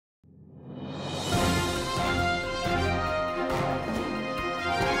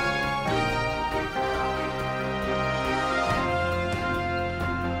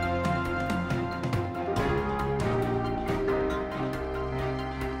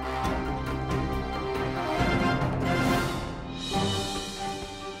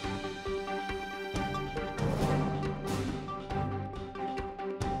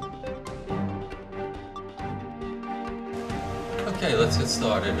Okay, let's get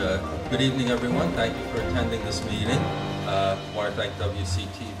started. Good evening, everyone. Thank you for attending this meeting. I want to thank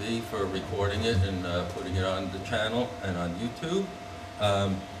WCTV for recording it and putting it on the channel and on YouTube.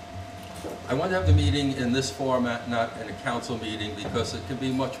 I want to have the meeting in this format, not in a council meeting, because it can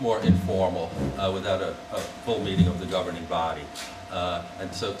be much more informal without a full meeting of the governing body.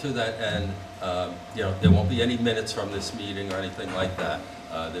 And so to that end, there won't be any minutes from this meeting or anything like that.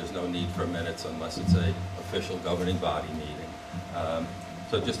 There's no need for minutes unless it's a official governing body meeting.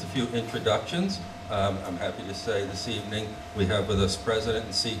 So just a few introductions. I'm happy to say this evening we have with us President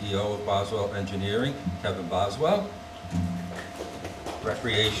and CEO of Boswell Engineering, Kevin Boswell.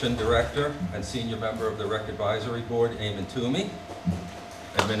 Recreation Director and Senior Member of the Rec Advisory Board, Eamon Toomey.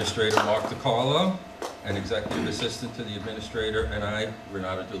 Administrator Mark DiCarlo, and Executive Assistant to the Administrator, and I,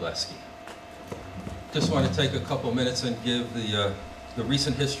 Renato Duleschi. Just want to take a couple minutes and give the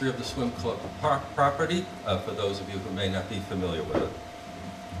recent history of the swim club property for those of you who may not be familiar with it.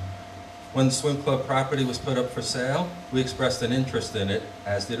 When the swim club property was put up for sale, we expressed an interest in it,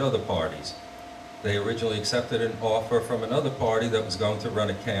 as did other parties. They originally accepted an offer from another party that was going to run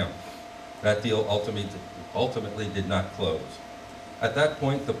a camp. That deal ultimately did not close. At that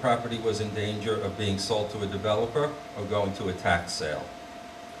point, the property was in danger of being sold to a developer or going to a tax sale.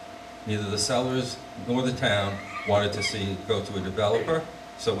 Neither the sellers nor the town wanted to see it go to a developer,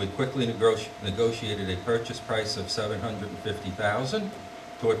 so we quickly negotiated a purchase price of $750,000,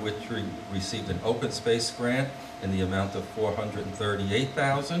 toward which we received an open space grant in the amount of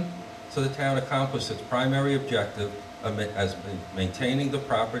 $438,000. So the town accomplished its primary objective as maintaining the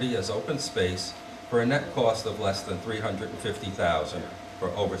property as open space for a net cost of less than $350,000 for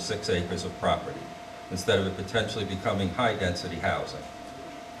over 6 acres of property, instead of it potentially becoming high-density housing.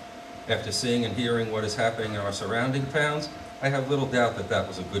 After seeing and hearing what is happening in our surrounding towns, I have little doubt that that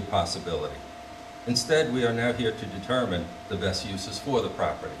was a good possibility. Instead, we are now here to determine the best uses for the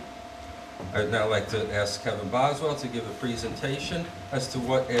property. I would now like to ask Kevin Boswell to give a presentation as to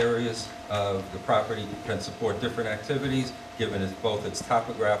what areas of the property can support different activities, given both its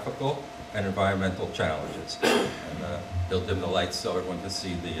topographical and environmental challenges. And they'll dim the lights so everyone can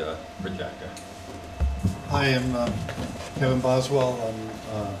see the projector. Hi, I'm Kevin Boswell.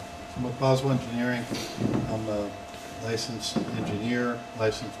 I'm with Boswell Engineering. I'm a licensed engineer,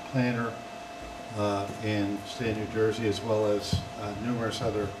 licensed planner in the state of New Jersey, as well as numerous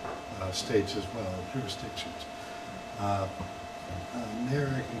other states as well, jurisdictions.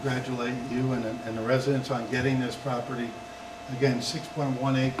 Mayor, I congratulate you and the residents on getting this property. Again,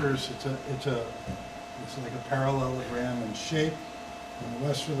 6.1 acres. It's like a parallelogram in shape. On the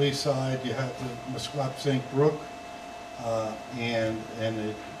westerly side, you have the Musquash Brook and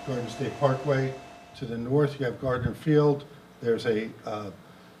the Garden State Parkway. To the north, you have Gardner Field. There's a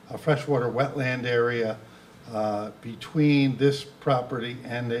freshwater wetland area between this property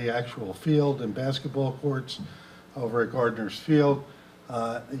and the actual field and basketball courts over at Gardner's Field.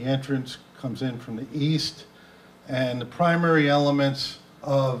 The entrance comes in from the east, and the primary elements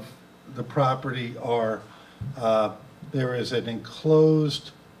of the property are there is an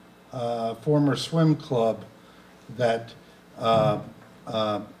enclosed former swim club that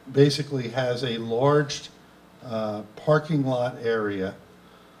basically has a large parking lot area,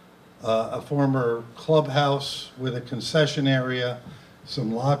 a former clubhouse with a concession area,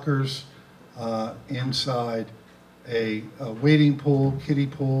 some lockers inside, a wading pool, kiddie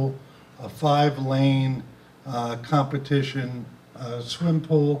pool, a 5-lane competition swim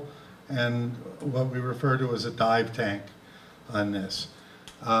pool, and what we refer to as a dive tank on this.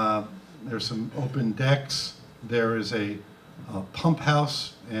 There's some open decks. There is a pump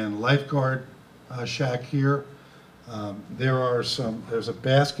house and lifeguard shack here. There's a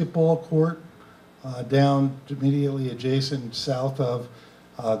basketball court down immediately adjacent south of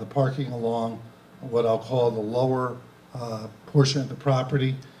the parking along what I'll call the lower portion of the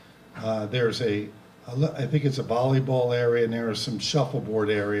property. There's I think it's a volleyball area, and there are some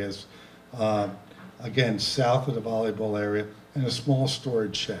shuffleboard areas, again, south of the volleyball area, and a small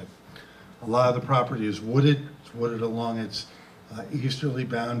storage shed. A lot of the property is wooded. It's wooded along its easterly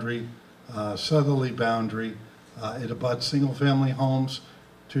boundary, southerly boundary. It abuts single-family homes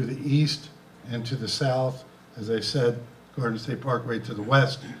to the east and to the south. As I said, Garden State Parkway to the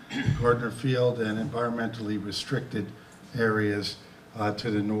west, Gardner Field, and environmentally restricted areas to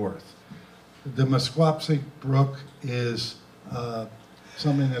the north. The Musquash Brook is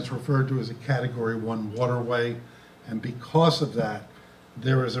something that's referred to as a Category 1 waterway, and because of that,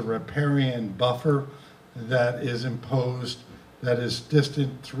 there is a riparian buffer that is imposed that is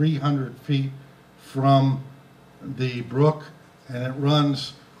distant 300 feet from the brook, and it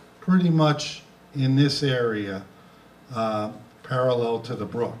runs pretty much in this area parallel to the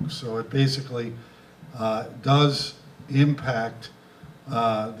brook. So it basically does impact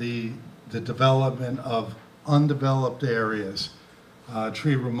the development of undeveloped areas,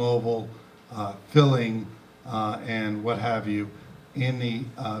 tree removal, filling, and what have you, in the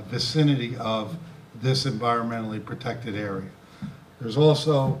vicinity of this environmentally protected area. There's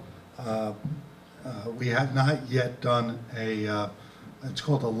also, we have not yet done it's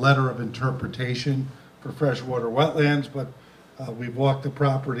called a letter of interpretation for freshwater wetlands, but we've walked the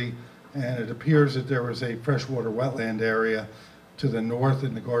property and it appears that there was a freshwater wetland area to the north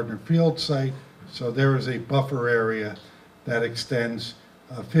in the Gardner Field site. So there is a buffer area that extends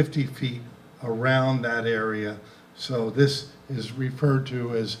 50 feet around that area. So this is referred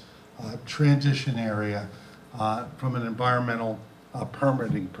to as a transition area from an environmental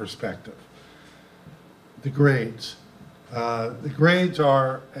permitting perspective. The grades. The grades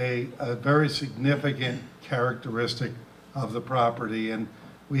are a very significant characteristic of the property, and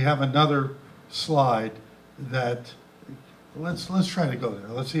we have another slide that, let's try to go there.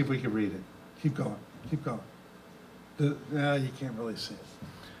 Let's see if we can read it. Keep going, keep going. No, you can't really see it.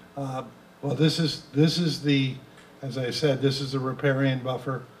 Well, this is the, as I said, this is the riparian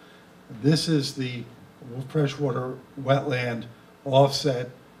buffer. This is the freshwater wetland offset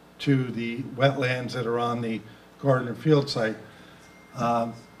to the wetlands that are on the Gardner Field site.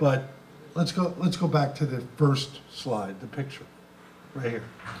 But let's go back to the first slide, the picture, right here.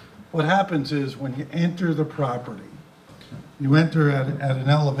 What happens is when you enter the property, you enter at an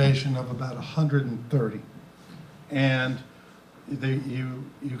elevation of about 130, and you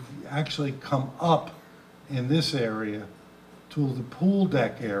actually come up in this area to the pool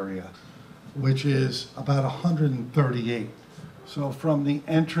deck area, which is about 138. So from the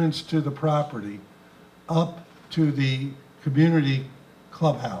entrance to the property up to the community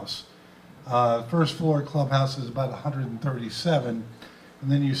clubhouse, first floor clubhouse is about 137,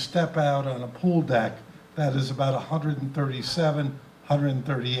 and then you step out on a pool deck that is about 137,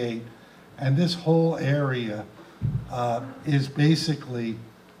 138, and this whole area is basically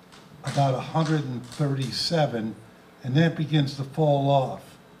about 137, and then it begins to fall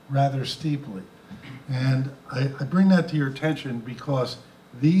off rather steeply. And I bring that to your attention because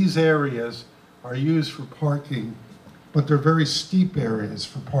these areas are used for parking, but they're very steep areas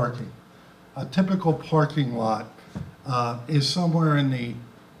for parking. A typical parking lot is somewhere in the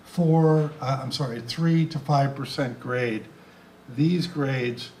 3 to 5% grade. These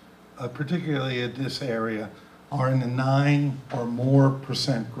grades, particularly in this area, are in the 9 or more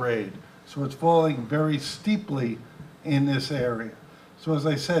 % grade. So it's falling very steeply in this area. So as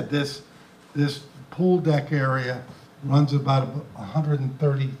I said, this pool deck area runs about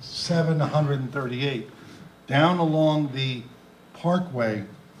 137, 138. Down along the parkway,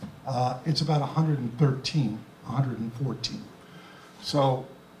 it's about 113, 114. So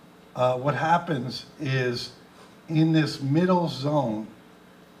what happens is in this middle zone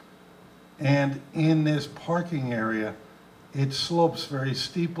and in this parking area, it slopes very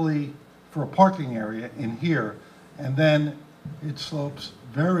steeply for a parking area in here, and then it slopes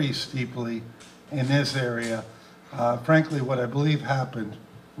very steeply in this area. Frankly, what I believe happened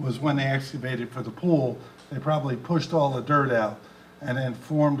was when they excavated for the pool, they probably pushed all the dirt out and then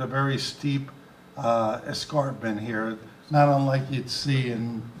formed a very steep escarpment here, not unlike you'd see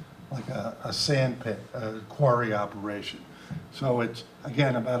in like a sand pit, a quarry operation. So it's,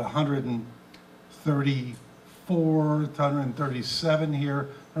 again, about 134 to 137 here,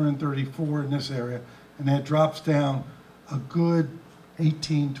 134 in this area, and then it drops down a good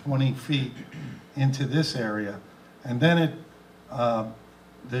 18, 20 feet into this area. And then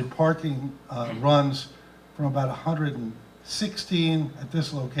the parking runs from about 116 at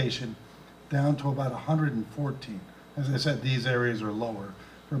this location down to about 114. As I said, these areas are lower,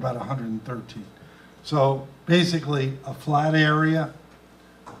 for about 113. So basically a flat area,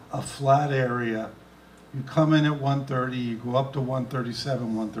 you come in at 130, you go up to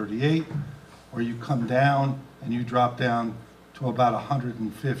 137, 138, or you come down and you drop down to about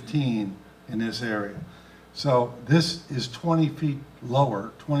 115 in this area. So this is 20 feet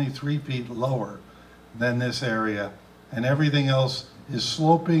lower, 23 feet lower than this area, and everything else is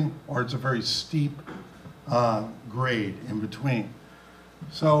sloping or it's a very steep grade in between.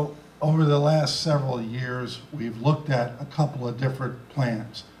 So over the last several years, we've looked at a couple of different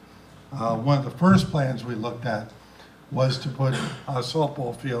plans. One of the first plans we looked at was to put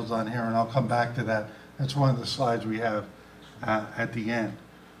softball fields on here, and I'll come back to that. That's one of the slides we have at the end.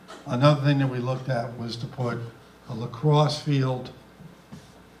 Another thing that we looked at was to put a lacrosse field,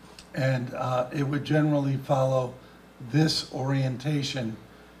 and it would generally follow this orientation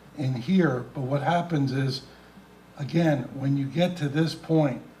in here, but what happens is again, when you get to this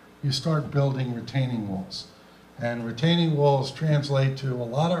point, you start building retaining walls. And retaining walls translate to a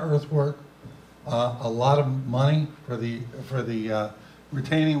lot of earthwork, a lot of money for the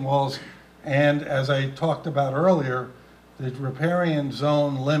retaining walls. And as I talked about earlier, the riparian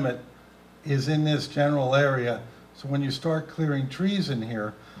zone limit is in this general area. So when you start clearing trees in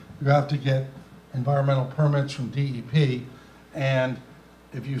here, you have to get environmental permits from DEP. And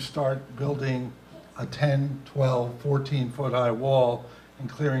if you start building a 10, 12, 14-foot high wall and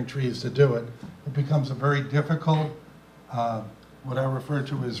clearing trees to do it, it becomes a very difficult, what I refer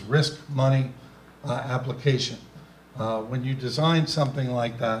to as risk money application. When you design something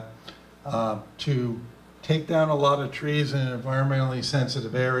like that, to take down a lot of trees in an environmentally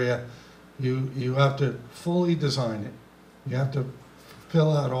sensitive area, you have to fully design it. You have to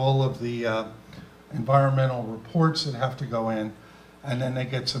fill out all of the environmental reports that have to go in, and then they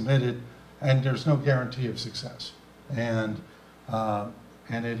get submitted, and there's no guarantee of success. And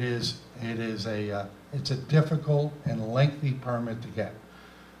it's a difficult and lengthy permit to get.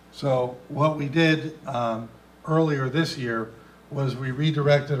 So what we did earlier this year was we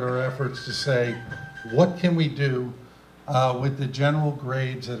redirected our efforts to say, what can we do with the general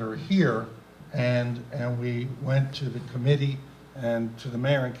grades that are here? And we went to the committee and to the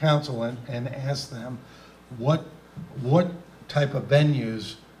mayor and council and asked them what type of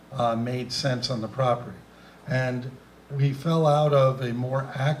venues made sense on the property. And we fell out of a more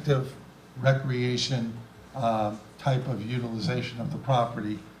active recreation type of utilization of the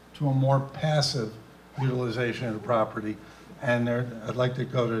property to a more passive utilization of the property. And I'd like to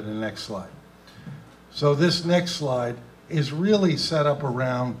go to the next slide. So this next slide is really set up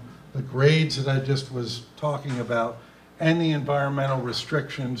around the grades that I just was talking about and the environmental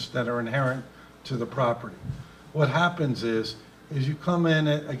restrictions that are inherent to the property. What happens is you come in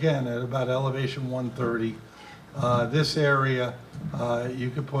again at about elevation 130. This area,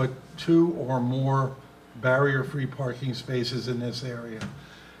 you could put 2 or more barrier-free parking spaces in this area.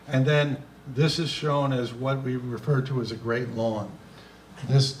 And then this is shown as what we refer to as a great lawn.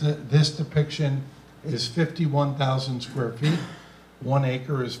 This depiction is 51,000 square feet. 1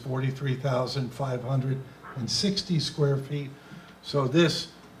 acre is 43,560 square feet. So this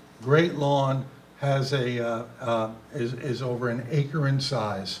great lawn has is over an acre in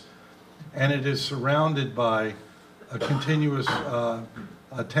size, and it is surrounded by a continuous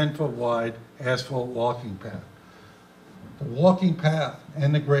 10-foot wide asphalt walking path. The walking path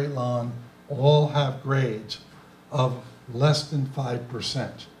and the great lawn all have grades of less than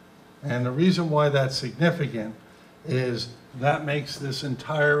 5%. And the reason why that's significant is that makes this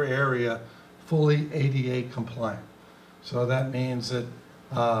entire area fully ADA compliant. So that means that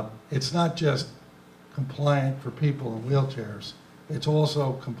it's not just compliant for people in wheelchairs, it's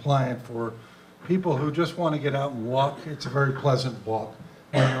also compliant for people who just want to get out and walk. It's a very pleasant walk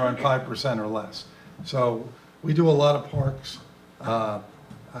when you're on 5% or less. So we do a lot of parks. I'm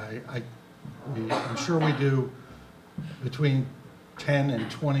sure we do between 10 and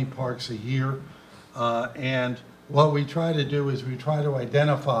 20 parks a year. And what we try to do is we try to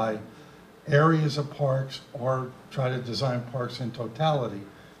identify areas of parks or try to design parks in totality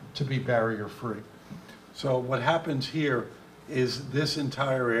to be barrier-free. So what happens here is this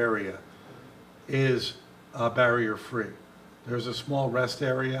entire area is barrier-free. There's a small rest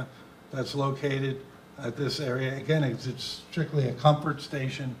area that's located at this area. Again, it's strictly a comfort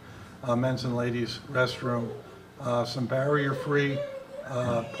station, men's and ladies' restroom, some barrier-free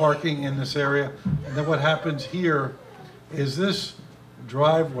parking in this area. And then what happens here is this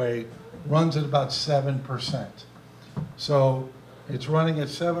driveway runs at about 7%. So it's running at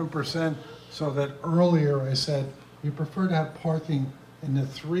 7%, so that earlier I said you prefer to have parking in the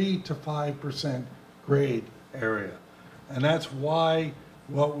 3 to 5% grade area. And that's why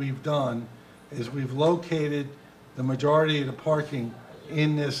what we've done is we've located the majority of the parking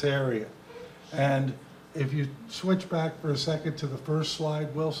in this area. And if you switch back for a second to the first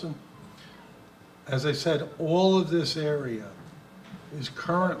slide, Wilson, as I said, all of this area is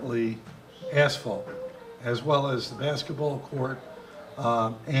currently asphalt, as well as the basketball court,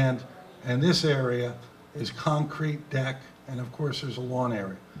 and this area is concrete deck, and of course there's a lawn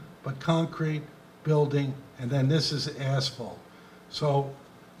area, but concrete building, and then this is asphalt. So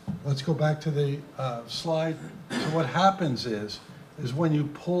let's go back to the slide. So what happens is when you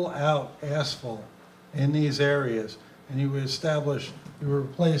pull out asphalt in these areas and you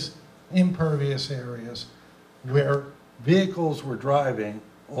replace impervious areas where vehicles were driving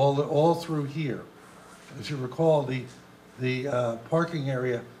all through here. As you recall, the parking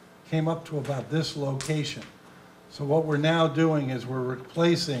area came up to about this location. So what we're now doing is we're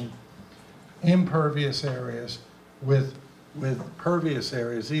replacing impervious areas with pervious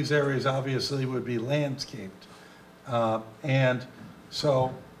areas. These areas obviously would be landscaped. And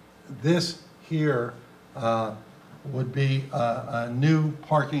so this here would be a new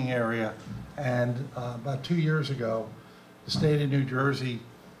parking area. And about 2 years ago, the state of New Jersey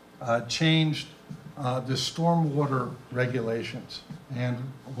changed the stormwater regulations. And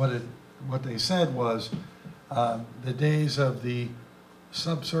what they said was the days of the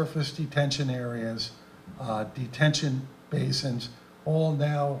subsurface detention areas, detention basins, all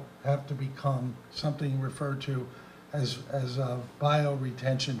now have to become something referred to as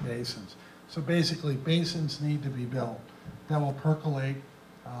bioretention basins. So basically, basins need to be built that will percolate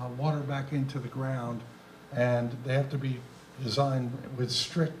water back into the ground, and they have to be designed with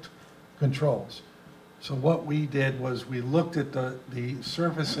strict controls. So what we did was we looked at the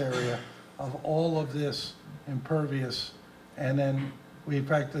surface area of all of this impervious, and then we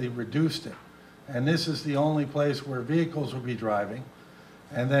practically reduced it. And this is the only place where vehicles will be driving.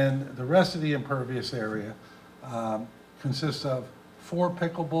 And then the rest of the impervious area consists of 4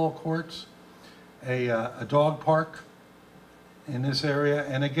 pickleball courts, a dog park in this area,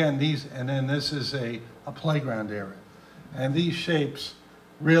 and again, then this is a playground area. And these shapes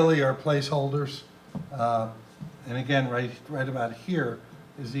really are placeholders. And again, right about here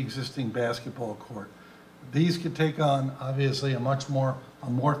is the existing basketball court. These could take on, obviously, a much more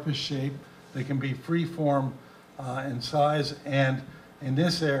amorphous shape. They can be free-form in size. And in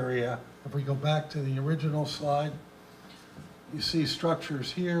this area, if we go back to the original slide, you see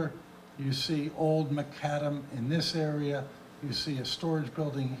structures here. You see old macadam in this area. You see a storage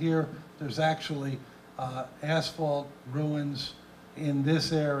building here. There's actually asphalt ruins in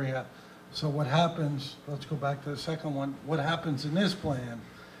this area. So what happens, let's go back to the second one. What happens in this plan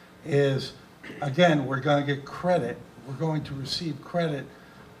is, again, we're going to get credit. We're going to receive credit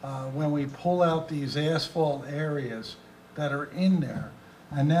when we pull out these asphalt areas that are in there.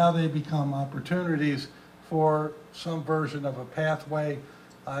 And now they become opportunities for some version of a pathway.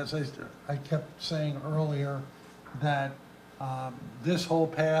 As I kept saying earlier, that this whole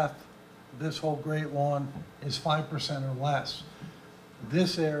path, this whole Great Lawn is 5% or less.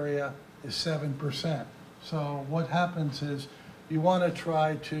 This area is 7%. So what happens is you want to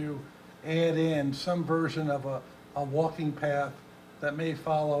try to add in some version of a walking path that may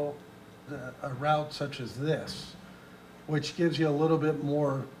follow a route such as this, which gives you a little bit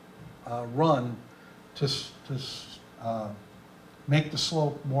more run to make the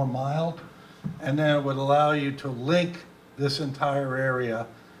slope more mild, and then it would allow you to link this entire area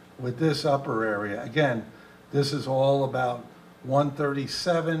with this upper area. Again, this is all about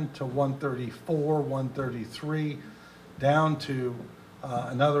 137 to 134, 133, down to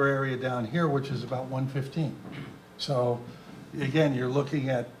another area down here, which is about 115. So again, you're looking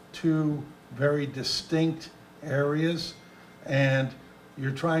at 2 very distinct areas, and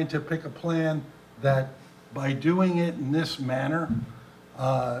you're trying to pick a plan that, by doing it in this manner,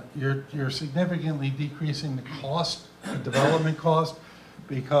 you're significantly decreasing the cost, the development cost,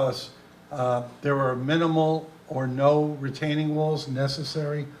 because there are minimal or no retaining walls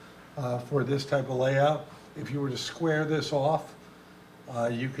necessary for this type of layout. If you were to square this off,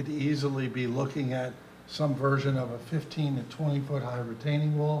 you could easily be looking at some version of a 15 to 20 foot high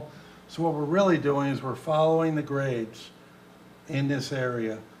retaining wall. So what we're really doing is we're following the grades in this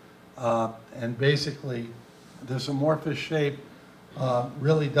area, and basically this amorphous shape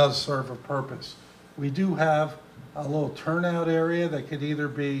really does serve a purpose. We do have a little turnout area that could either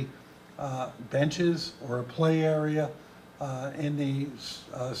be benches or a play area in the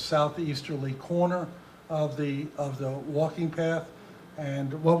southeasterly corner of the walking path.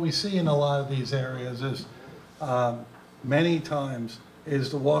 And what we see in a lot of these areas is many times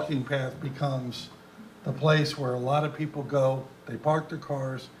is the walking path becomes the place where a lot of people go. They park their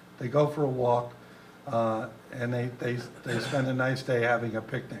cars, they go for a walk, and they spend a nice day having a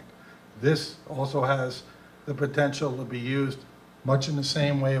picnic. This also has the potential to be used much in the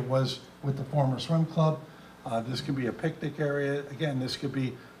same way it was with the former swim club. This could be a picnic area. Again, this could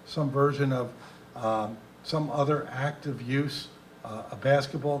be some version of some other active use. A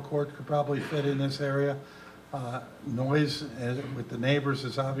basketball court could probably fit in this area. Noise with the neighbors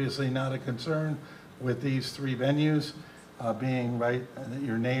is obviously not a concern with these 3 venues, being right,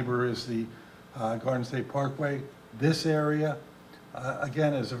 your neighbor is the Garden State Parkway. This area,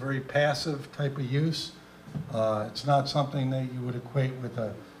 again, is a very passive type of use. It's not something that you would equate with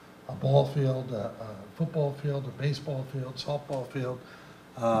a ball field, a football field, a baseball field, softball field.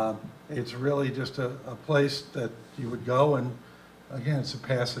 It's really just a place that you would go, and again, it's a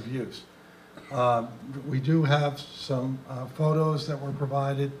passive use. We do have some photos that were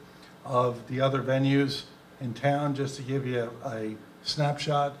provided of the other venues in town, just to give you a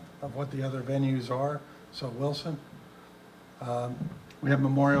snapshot of what the other venues are. So Wilson, we have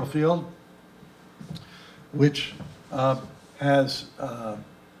Memorial Field, which has, I'm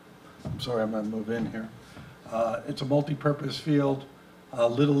sorry, I'm going to move in here. It's a multi-purpose field, a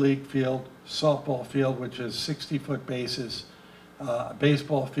Little League field, softball field, which is 60-foot bases, a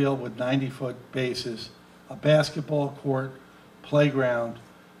baseball field with 90-foot bases, a basketball court, playground,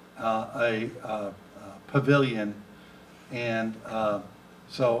 a pavilion, and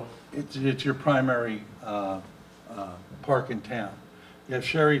so it's your primary park in town. You have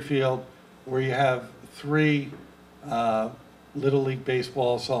Sherry Field, where you have 3 Little League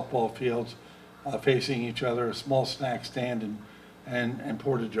baseball, softball fields facing each other, a small snack stand and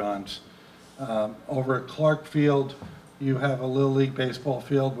porta-johns. Over at Clark Field, you have a Little League baseball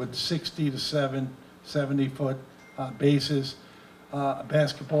field with 60 to 70-foot bases, a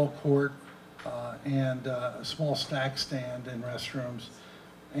basketball court, and a small snack stand and restrooms.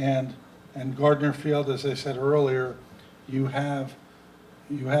 And Gardner Field, as I said earlier, you have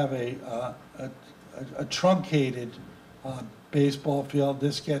a truncated baseball field.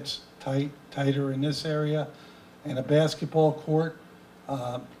 This gets tighter in this area, and a basketball court,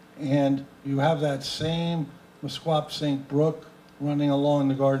 and you have that same Mesquap-St. Brook running along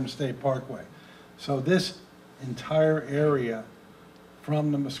the Garden State Parkway. So this entire area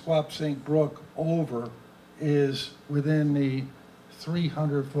from the Mesquap-St. Brook over is within the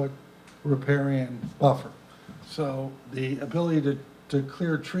 300-foot riparian buffer. So the ability to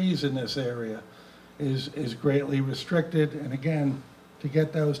clear trees in this area is greatly restricted. And again, to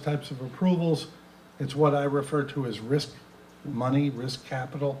get those types of approvals, it's what I refer to as risk money, risk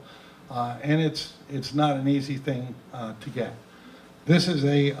capital, and it's not an easy thing to get. This is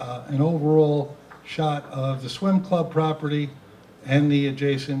an overall shot of the swim club property and the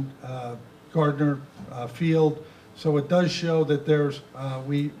adjacent Gardner field. So it does show that there's,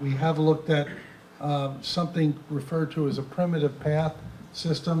 we have looked at something referred to as a primitive path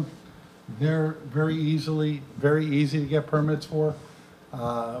system. They're very easy to get permits for.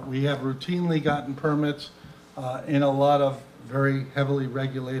 We have routinely gotten permits in a lot of very heavily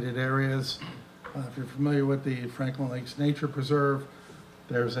regulated areas. If you're familiar with the Franklin Lakes Nature Preserve,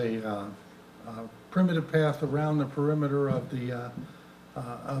 there's a primitive path around the perimeter of the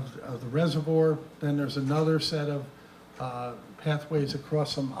reservoir. Then there's another set of pathways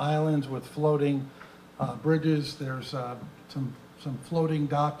across some islands with floating bridges. There's some floating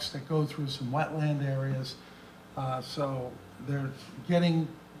docks that go through some wetland areas. So they're getting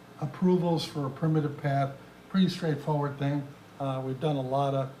approvals for a primitive path, pretty straightforward thing. We've done a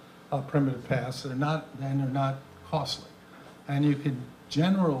lot of primitive paths. They're not costly. And you can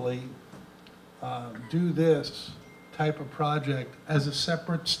generally do this type of project as a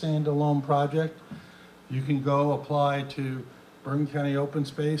separate standalone project. You can go apply to Bergen County Open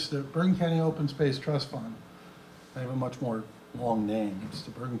Space. The Bergen County Open Space Trust Fund, they have a much more long name. It's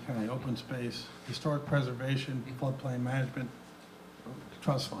the Bergen County Open Space Historic Preservation Floodplain Management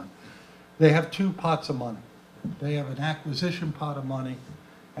Trust Fund. They have 2 pots of money. They have an acquisition pot of money,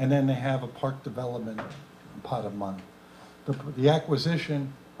 and then they have a park development pot of money. The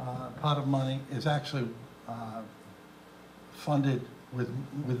acquisition pot of money is actually funded with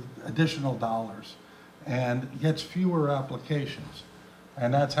additional dollars and gets fewer applications.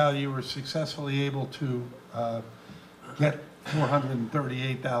 And that's how you were successfully able to get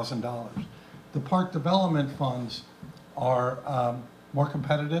 $438,000. The park development funds are more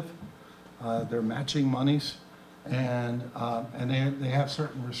competitive. They're matching monies, and they have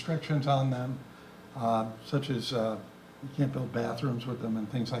certain restrictions on them, such as you can't build bathrooms with them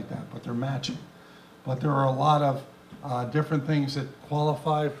and things like that, but they're matching. But there are a lot of different things that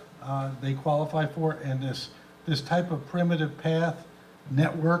they qualify for, and this type of primitive path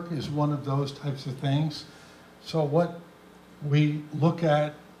network is one of those types of things. So what we look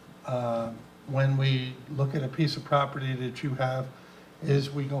at when we look at a piece of property that you have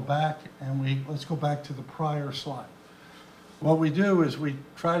is we go back and let's go back to the prior slide. What we do is we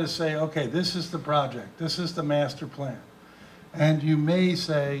try to say, okay, this is the project, this is the master plan. And you may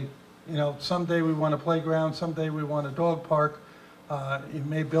say, you know, someday we want a playground, someday we want a dog park. You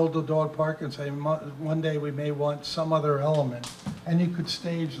may build a dog park and say, one day we may want some other element, and you could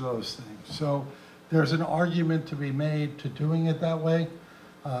stage those things. So there's an argument to be made to doing it that way.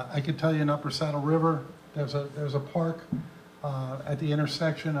 I could tell you in Upper Saddle River, there's a park at the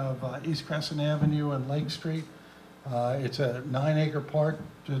intersection of East Crescent Avenue and Lake Street. It's a 9-acre park.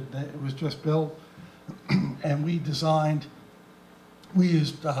 It was just built, and we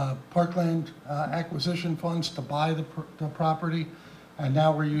used parkland acquisition funds to buy the property, and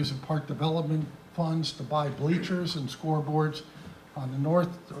now we're using park development funds to buy bleachers and scoreboards on the north,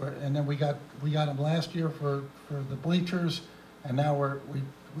 and then we got them last year for the bleachers, and now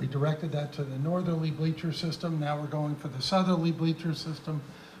we directed that to the northerly bleacher system. Now we're going for the southerly bleacher system.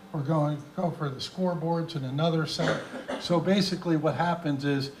 We're going to go for the scoreboards and another set. So basically what happens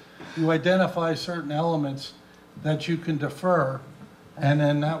is you identify certain elements that you can defer, and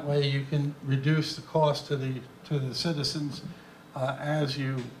then that way you can reduce the cost to the citizens as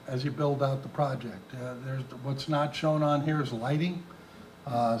you build out the project. What's not shown on here is lighting,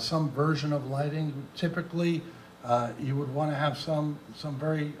 some version of lighting. Typically, you would want to have some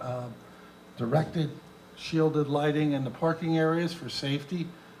very directed shielded lighting in the parking areas for safety.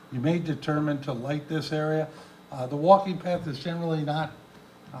 You may determine to light this area. The walking path is generally not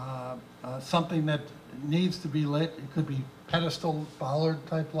something that needs to be lit. It could be pedestal bollard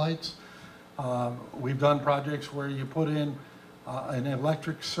type lights. We've done projects where you put in an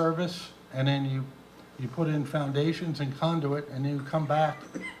electric service, and then you put in foundations and conduit, and then you come back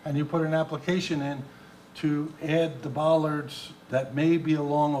and you put an application in to add the bollards that may be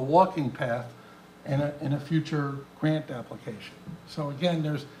along a walking path in a future grant application. So again,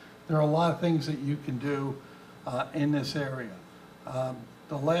 there are a lot of things that you can do in this area.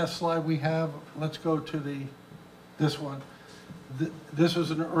 The last slide we have, let's go to this one. This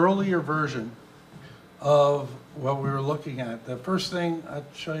was an earlier version of what we were looking at. The first thing I'd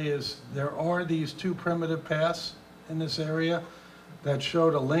show you is there are these two primitive paths in this area that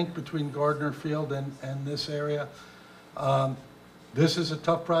showed a link between Gardner Field and this area. This is a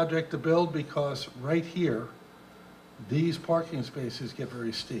tough project to build because right here, these parking spaces get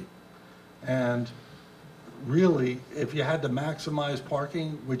very steep. And really, if you had to maximize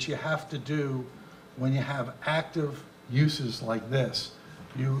parking, which you have to do when you have active uses like this,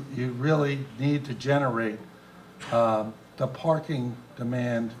 you really need to generate the parking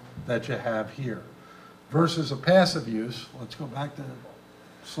demand that you have here. Versus a passive use, let's go back to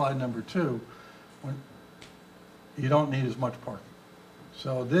slide number 2, when you don't need as much parking.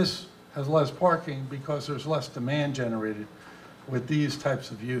 So this has less parking because there's less demand generated with these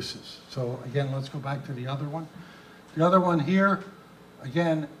types of uses. So again, let's go back to the other one. The other one here,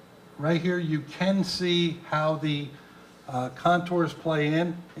 again, right here, you can see how the contours play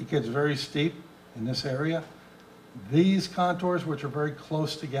in. It gets very steep in this area. These contours, which are very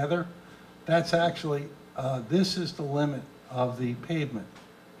close together, that's actually, this is the limit of the pavement.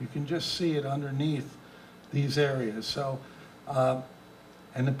 You can just see it underneath these areas. So,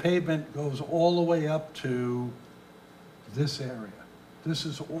 and the pavement goes all the way up to this area. This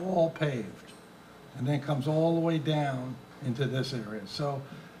is all paved, and then comes all the way down into this area. So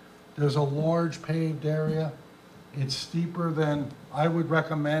there's a large paved area. It's steeper than I would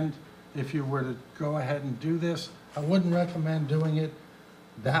recommend if you were to go ahead and do this. I wouldn't recommend doing it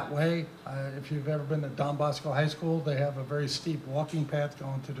that way. If you've ever been to Don Bosco High School, they have a very steep walking path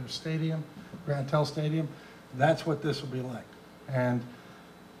going to their stadium, Grantel Stadium. That's what this will be like. And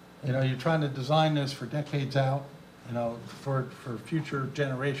you know, you're trying to design this for decades out, you know, for future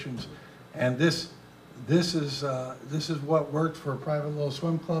generations. And this is what worked for a private little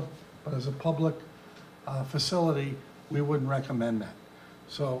swim club, but as a public facility, we wouldn't recommend that.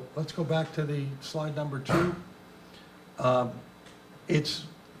 So let's go back to the slide number 2.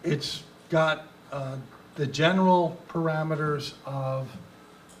 It's got the general parameters of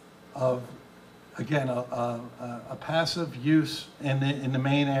again, a passive use in the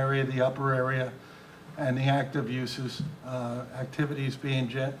main area, the upper area, and the active uses, activities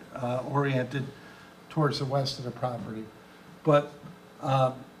being oriented towards the west of the property. But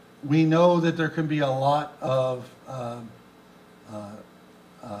we know that there can be a lot of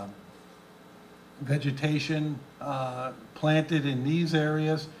vegetation planted in these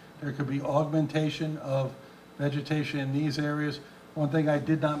areas. There could be augmentation of vegetation in these areas. One thing I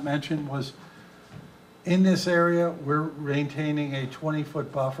did not mention was in this area, we're maintaining a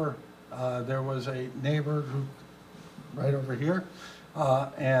 20-foot buffer. There was a neighbor who, right over here,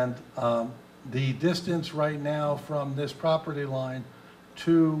 and the distance right now from this property line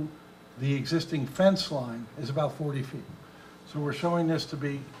to the existing fence line is about 40 feet. So we're showing this to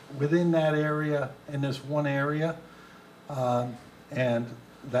be within that area, in this one area, and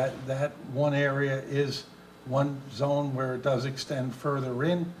that one area is one zone where it does extend further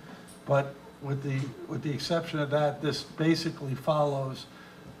in, but with the exception of that, this basically follows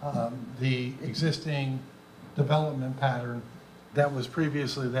the existing development pattern that was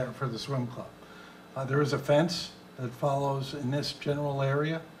previously there for the swim club. There is a fence that follows in this general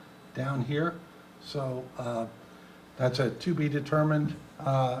area down here. So that's a to be determined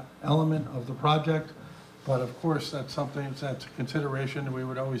element of the project. But of course, that's something that's a consideration that we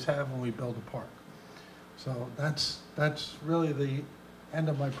would always have when we build a park. So that's really the end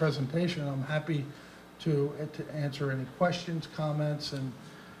of my presentation. I'm happy to answer any questions, comments, and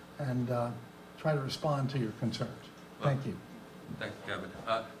try to respond to your concerns. Thank you. Thank you, Kevin.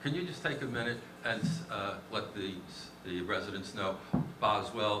 Can you just take a minute and let the residents know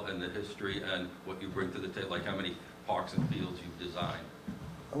Boswell and the history and what you bring to the table, like how many parks and fields you've designed?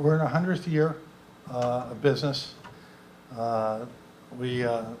 We're in our 100th year of business.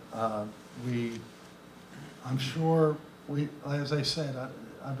 I'm sure as I said,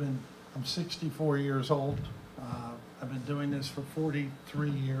 I'm 64 years old. I've been doing this for 42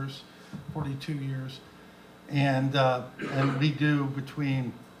 years, and we do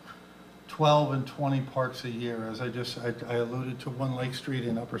between 12 and 20 parks a year. As I alluded to one Lake Street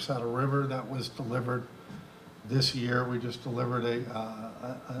in Upper Saddle River that was delivered this year. We just delivered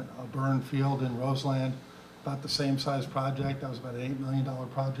a burn field in Roseland, about the same size project. That was about an $8 million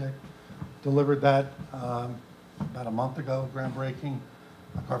project. Delivered that about a month ago, groundbreaking.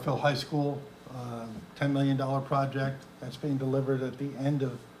 Garfield High School, $10 million project. That's being delivered at the end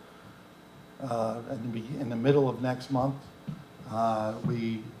of, in the middle of next month.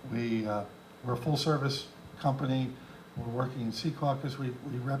 We're a full service company. We're working in Secaucus. We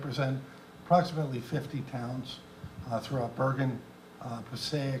represent approximately 50 towns throughout Bergen,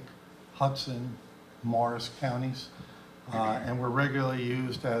 Passaic, Hudson, Morris counties. And we're regularly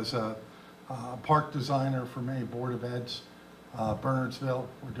used as a park designer for many Board of Eds. Bernardsville,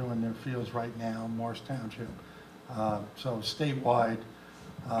 we're doing their fields right now, Morris Township. So statewide,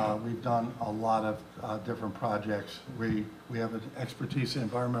 we've done a lot of different projects. We have an expertise in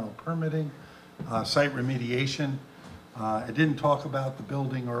environmental permitting, site remediation. I didn't talk about the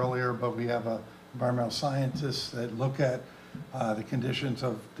building earlier, but we have environmental scientists that look at the conditions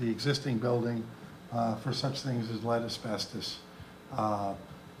of the existing building for such things as lead, asbestos,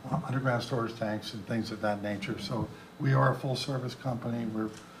 underground storage tanks, and things of that nature. So we are a full-service company. We're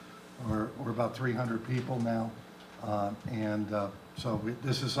about 300 people now, so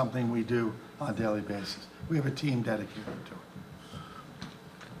this is something we do on a daily basis. We have a team dedicated to it.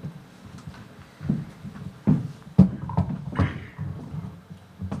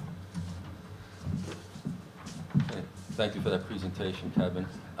 Thank you for that presentation, Kevin.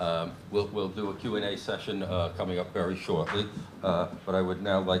 We'll do a Q&A session coming up very shortly, but I would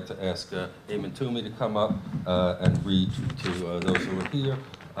now like to ask Eamon Toomey to come up and read to those who are here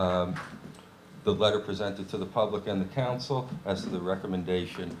the letter presented to the public and the council as to the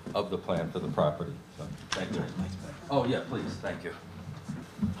recommendation of the plan for the property. So, thank you. Oh, yeah, please. Thank you.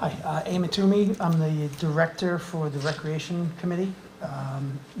 Hi, Eamon Toomey. I'm the director for the Recreation Committee.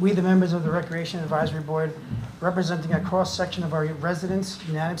 We, the members of the Recreation Advisory Board, representing a cross-section of our residents,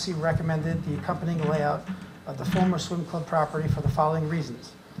 unanimously recommended the accompanying layout of the former swim club property for the following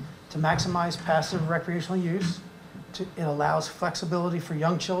reasons. To maximize passive recreational use, it allows flexibility for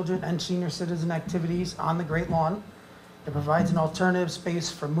young children and senior citizen activities on the Great Lawn. It provides an alternative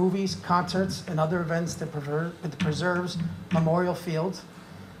space for movies, concerts, and other events that preserves Memorial Field.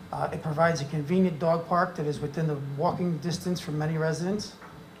 It provides a convenient dog park that is within the walking distance for many residents.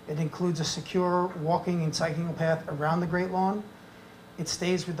 It includes a secure walking and cycling path around the Great Lawn. It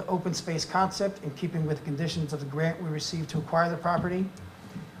stays with the open space concept in keeping with the conditions of the grant we received to acquire the property.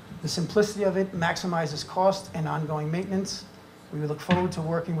 The simplicity of it maximizes cost and ongoing maintenance. We look forward to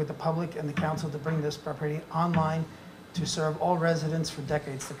working with the public and the council to bring this property online to serve all residents for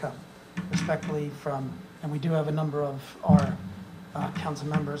decades to come. Respectfully and we do have a number of our council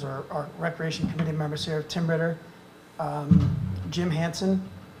members or our Recreation Committee members here, Tim Ritter, Jim Hansen,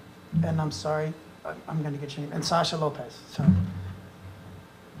 and I'm sorry, I'm going to get your name, and Sasha Lopez. So,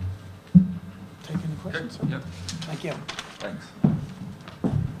 take any questions? Okay. Yep. Thank you. Thanks.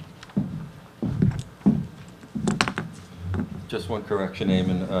 Just one correction,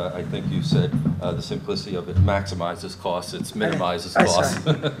 Eamon. I think you said the simplicity of it maximizes costs. It's minimizes costs.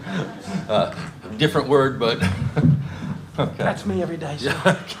 Different word, but okay. That's me every day. So.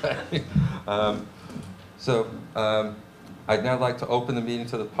 Yeah, okay. I'd now like to open the meeting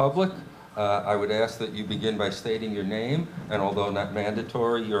to the public. I would ask that you begin by stating your name, and although not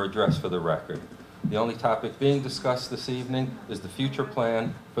mandatory, your address for the record. The only topic being discussed this evening is the future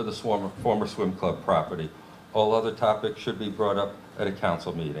plan for the former swim club property. All other topics should be brought up at a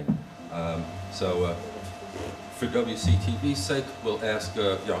council meeting. For WCTV's sake, we'll ask,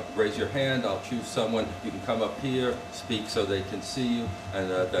 raise your hand, I'll choose someone. You can come up here, speak so they can see you,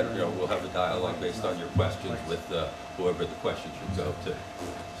 and then we'll have a dialogue based on your questions with whoever the question should go to.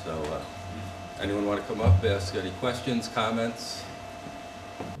 So, anyone want to come up, ask any questions, comments?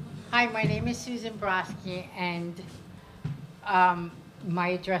 Hi, my name is Susan Broski, and my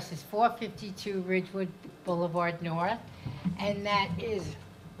address is 452 Ridgewood Boulevard North, and that is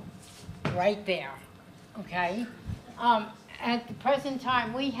right there, okay? At the present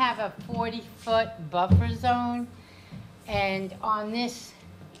time, we have a 40-foot buffer zone, and on this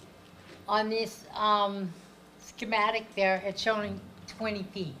schematic there, it's showing 20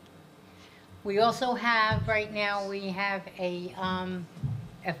 feet. We also have, right now, we have a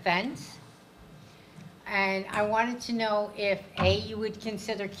fence. And I wanted to know if, A, you would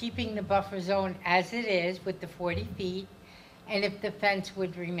consider keeping the buffer zone as it is with the 40 feet, and if the fence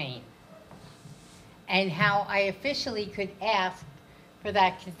would remain. And how I officially could ask for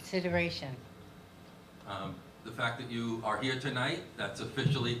that consideration. The fact that you are here tonight, that's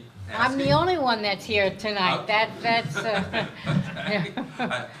officially asking. I'm the only one that's here tonight. Oh. That's Okay.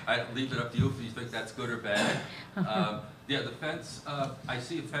 I leave it up to you if you think that's good or bad. Yeah, the fence, I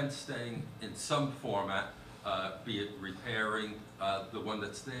see a fence staying in some format, be it repairing the one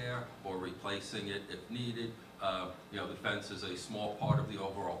that's there or replacing it if needed. You know, the fence is a small part of the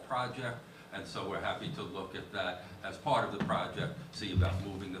overall project, and so we're happy to look at that as part of the project, see about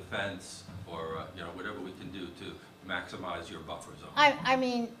moving the fence or, you know, whatever we can do to maximize your buffer zone. I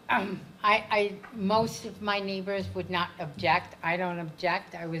mean, most of my neighbors would not object. I don't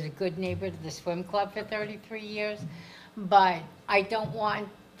object. I was a good neighbor to the swim club for 33 years. But I don't want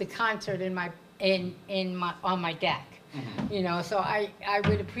the concert on my deck, you know, so I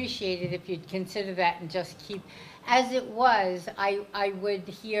would appreciate it if you'd consider that and just keep, as it was, I would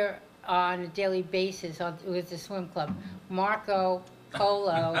hear on a daily basis, it was the swim club, Marco,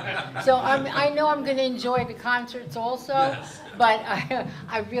 Polo, so I know I'm going to enjoy the concerts also, Yes. but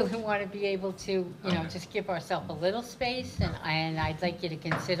I really want to be able to, you know, just give ourselves a little space, and I'd like you to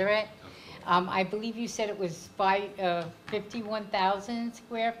consider it. I believe you said it was 51,000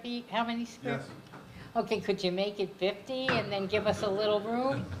 square feet. How many square? Yes. Okay, could you make it 50 and then give us a little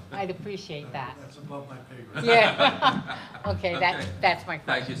room? I'd appreciate that. That's above my pay grade. Yeah. Okay, Okay. that's my question.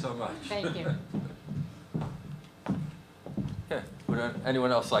 Thank you so much. Thank you. Okay, would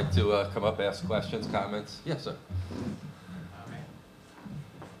anyone else like to come up, ask questions, comments? Yes, sir.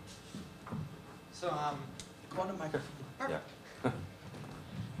 So, go on the microphone. Yeah.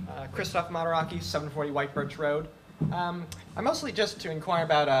 Christoph Mataraki, 740 White Birch Road. I'm mostly just to inquire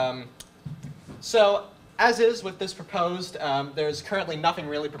about, so as is with this proposed, there's currently nothing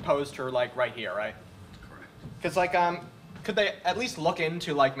really proposed for like right here, right? Correct. Because like, could they at least look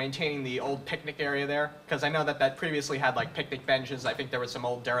into like maintaining the old picnic area there? Because I know that that previously had like picnic benches. I think there was some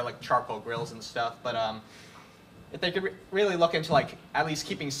old derelict charcoal grills and stuff, but if they could really look into like at least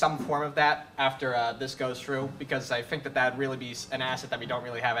keeping some form of that after this goes through, because I think that that'd really be an asset that we don't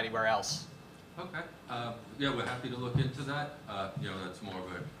really have anywhere else. Okay. Yeah, we're happy to look into that. You know, that's more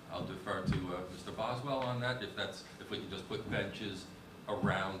of a, I'll defer to Mr. Boswell on that, if we can just put benches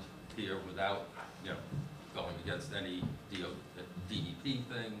around here without, you know, going against any DEP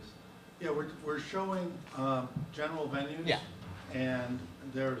things. Yeah, we're showing general venues. Yeah. And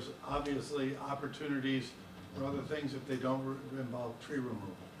there's obviously opportunities for other things if they don't involve tree removal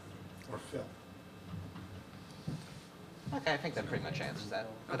or fill. Okay, I think that pretty much answers that.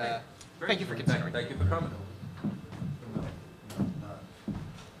 But Okay. Great. thank you for considering. Thank you for coming.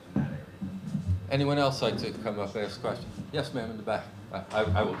 Anyone else like to come up and ask questions? Yes, ma'am, in the back.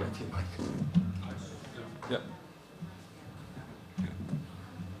 I will get to you, Mike. Yep.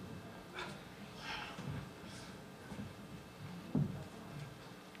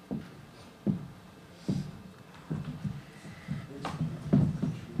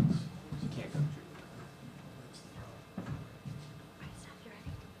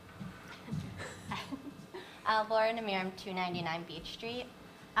 Laura Namir, I'm 299 Beach Street.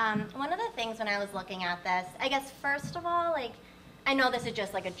 One of the things when I was looking at this, I guess first of all, like, I know this is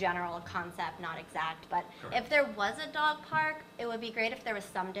just like a general concept, not exact, but Correct. if there was a dog park, it would be great if there was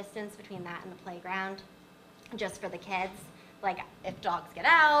some distance between that and the playground, just for the kids. Like, if dogs get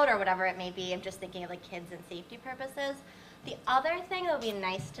out or whatever it may be, I'm just thinking of like kids and safety purposes. The other thing that would be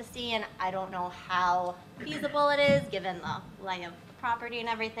nice to see, and I don't know how feasible it is given the lay of the property and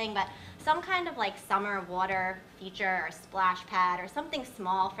everything, but some kind of like summer water feature or splash pad or something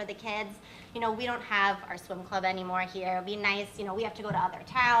small for the kids. You know, we don't have our swim club anymore here. It'd be nice, you know, we have to go to other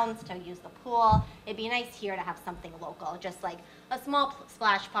towns to use the pool. It'd be nice here to have something local, just like a small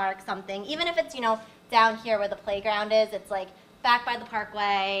splash park, something. Even if it's, you know, down here where the playground is, it's like back by the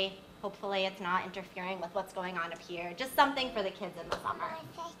parkway. Hopefully it's not interfering with what's going on up here. Just something for the kids in the summer.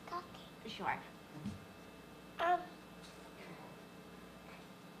 Sure.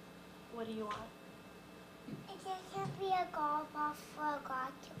 What do you want? It just be a golf ball for a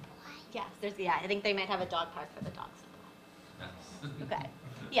dog to play. Yes, I think they might have a dog park for the dogs to play. Yes. Okay.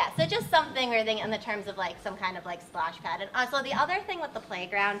 Yeah, so just something we're thinking in the terms of like some kind of like splash pad. And so the other thing with the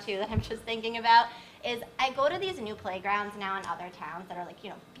playground too that I'm just thinking about is I go to these new playgrounds now in other towns that are like, you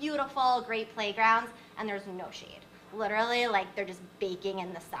know, beautiful, great playgrounds, and there's no shade. Literally, like they're just baking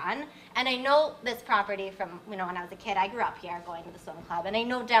in the sun. And I know this property from, you know, when I was a kid, I grew up here going to the swim club, and I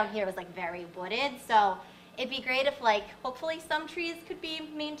know down here was like very wooded, so it'd be great if like, hopefully some trees could be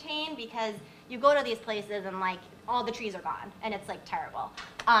maintained, because you go to these places and like, all the trees are gone, and it's like terrible.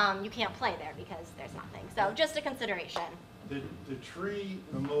 You can't play there because there's nothing. So just a consideration. The tree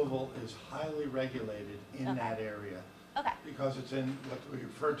removal is highly regulated in Okay. that area Okay. because it's in what we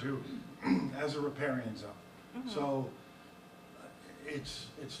refer to as a riparian zone. So it's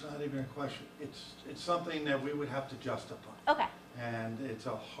not even a question. It's something that we would have to justify. Okay. And it's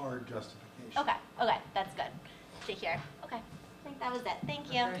a hard justification. Okay. Okay. That's good to hear. Okay. I think that was it.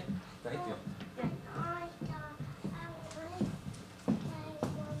 Thank you. Okay, thank you.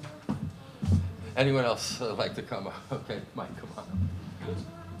 Anyone else like to come up? Okay, Mike, come on up.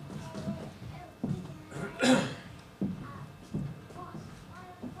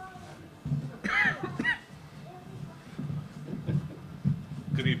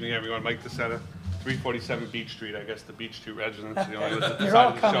 Good evening, everyone. Mike DeSena, 347 Beach Street. I guess the Beach Street residents, you know, that You're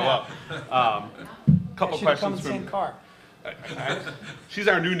all decided to coming show out. up. Couple Should have come in questions the same from. car. She's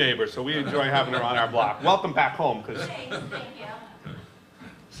our new neighbor, so we enjoy having her on our block. Welcome back home, because. Thank you.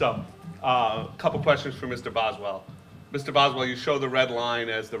 So, couple questions for Mr. Boswell. Mr. Boswell, you show the red line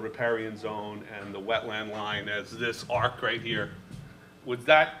as the riparian zone and the wetland line as this arc right here. Was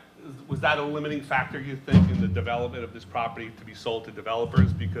that a limiting factor, you think, in the development of this property to be sold to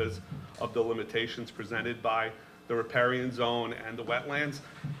developers because of the limitations presented by the riparian zone and the wetlands?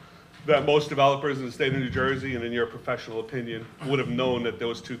 That most developers in the state of New Jersey, and in your professional opinion, would have known that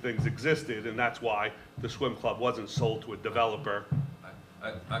those two things existed, and that's why the swim club wasn't sold to a developer.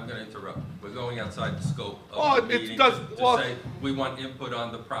 I'm going to interrupt. We're going outside the scope Oh, of the it meeting does- to well- say we want input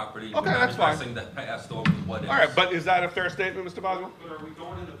on the property. Okay, We're not that's fine. addressing the past or what ifs. All right, but is that a fair statement, Mr. Boswell? But are we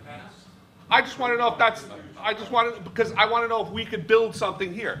going in the past? I just want to know if that's, because I want to know if we could build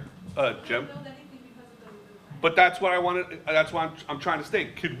something here, Jim. But that's what I wanted, that's what I'm trying to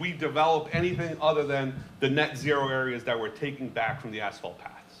state. Could we develop anything other than the net zero areas that we're taking back from the asphalt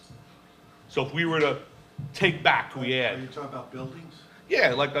paths? So if we were to take back, we Are add, you talking about buildings?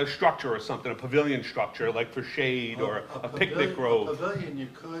 yeah, like a structure or something, a pavilion structure, like for shade or a picnic A grove, pavilion, you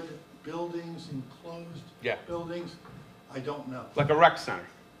could, buildings, enclosed Yeah. buildings, I don't know. like a rec center.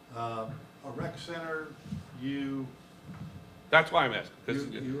 A rec center, you, That's why I'm asking, because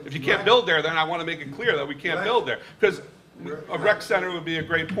You- if you can't build there, then I want to make it clear that we can't Right. build there. Because a Right. rec center would be a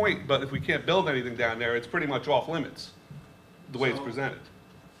great point, but if we can't build anything down there, it's pretty much off limits, the way it's So- presented.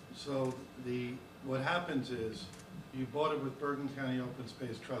 so what happens is, you bought it with Bergen County Open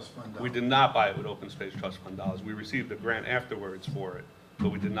Space Trust Fund dollars. We did not buy it with open space trust fund dollars. We received a grant afterwards for it, but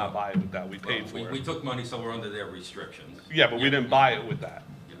we did not buy it with that. We paid for We it. took money, so we're under their restrictions. Yeah, but we didn't buy it with that.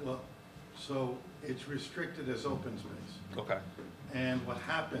 Well, so it's restricted as open space. Okay. And what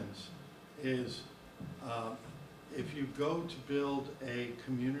happens is, if you go to build a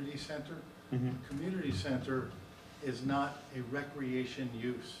community center, community center is not a recreation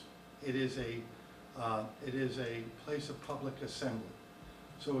use. It is a place of public assembly.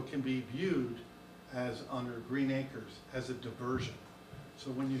 So it can be viewed as, under Green Acres, as a diversion.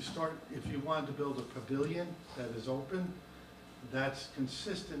 So when you start, if you wanted to build a pavilion that is open, that's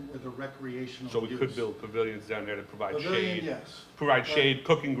consistent with a recreational So we use. could build pavilions down there to provide Pavilion, shade. yes. Provide But- shade,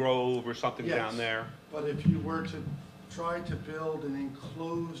 cooking grove or something Yes. down there. But if you were to try to build an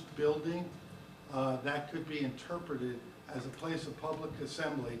enclosed building, that could be interpreted as a place of public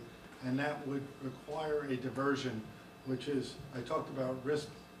assembly, and that would require a diversion, which is, I talked about risk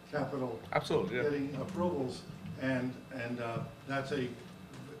capital, Absolutely, yeah. getting approvals, and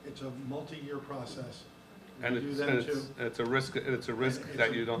it's a multi-year process. We And do it's, them and too. it's a risk It's that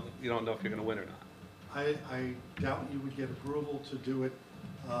a- you don't know if you're gonna win or not. I doubt you would get approval to do it.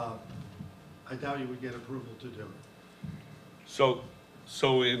 I doubt you would get approval to do it.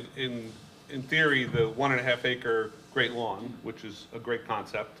 So in theory, the 1.5 acre Great Lawn, which is a great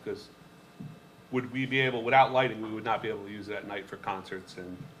concept, because would we be able, without lighting, we would not be able to use it at night for concerts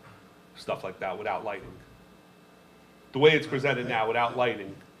and stuff like that without lighting. The way it's presented now, without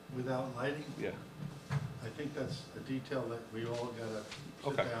lighting, Without lighting, yeah. I think that's a detail that we all gotta sit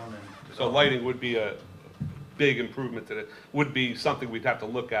Okay. down and. So lighting would be a big improvement to it, would be something we'd have to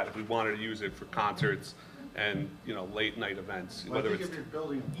look at if we wanted to use it for concerts and, you know, late night events, Well, I whether think it's, if you're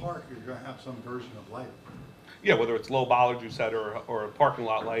building a park, you're gonna have some version of lighting. yeah, whether it's low bollard you said, or parking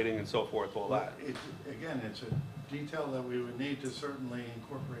lot lighting and so forth, all that. Again, it's a detail that we would need to certainly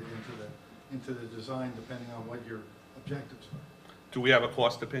incorporate into the design, depending on what your objectives are. Do we have a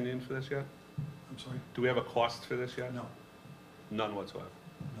cost opinion for this yet? I'm sorry? Do we have a cost for this yet? No, None whatsoever.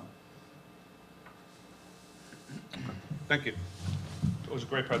 no. Thank you. It was a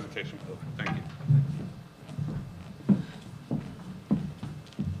great presentation, Bill. Thank you.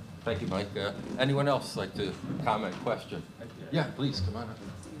 Thank you, Mike. Anyone else like to comment, question? Yeah, please, come on up.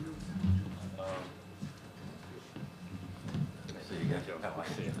 See you again. How are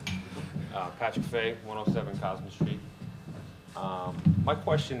you? Patrick Fay, 107 Cosmo Street. My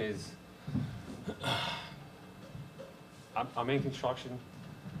question is, I'm in construction.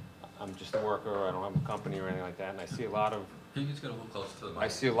 I'm just a worker. I don't have a company or anything like that. And I see a lot of, Can you just get a little closer to the mic? I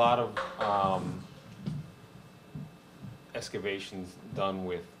see a lot of excavations done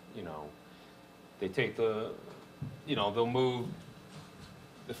with, they take the, they'll move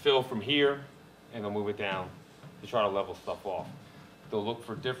the fill from here and they'll move it down to try to level stuff off. They'll look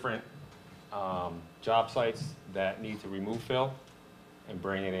for different job sites that need to remove fill and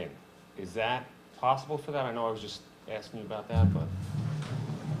bring it in. Is that possible for that? I know I was just asking you about that, but.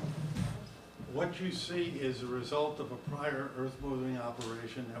 What you see is a result of a prior earth-moving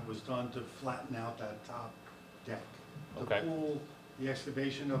operation that was done to flatten out that top deck. The Okay. pool, the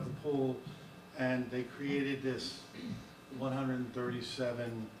excavation of the pool, and they created this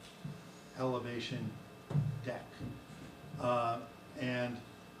 137 elevation deck. And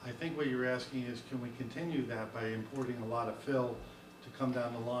I think what you're asking is, can we continue that by importing a lot of fill to come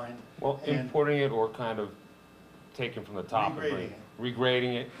down the line? Well, And- importing it or kind of taking from the top and Regrading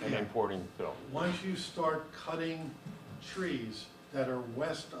regrading it and Yeah. importing fill. Once you start cutting trees that are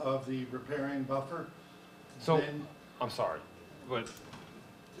west of the riparian buffer, So, then I'm sorry, but,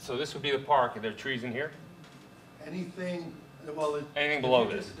 so this would be the park and there are trees in here? anything, well, Anything if below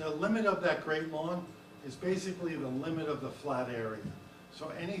you this? just- the limit of that great lawn is basically the limit of the flat area. So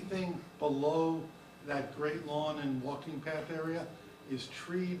anything below that great lawn and walking path area is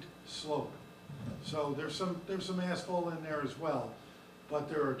treed slope. So there's some asphalt in there as well, but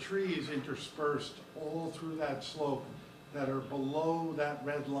there are trees interspersed all through that slope that are below that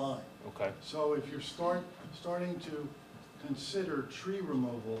red line. Okay, So if you're starting to consider tree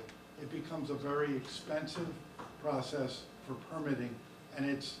removal, it becomes a very expensive process for permitting, and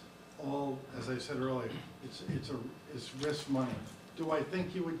it's all, as I said earlier, it's risk money. Do I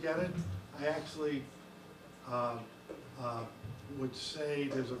think you would get it? I actually would say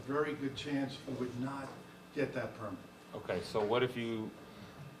there's a very good chance you would not get that permit. okay, so what if you,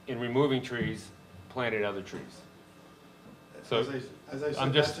 in removing trees, planted other trees? So, As I I'm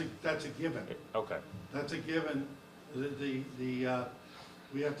said, just- that's a given. okay, That's a given.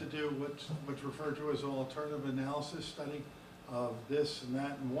 We have to do what's referred to as an alternative analysis study of this and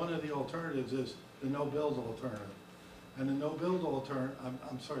that, and one of the alternatives is the no-build alternative. And the no-build alternative,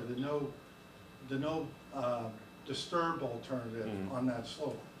 I'm sorry, the no disturb alternative Mhm. on that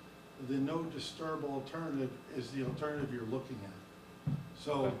slope. The no disturb alternative is the alternative you're looking at.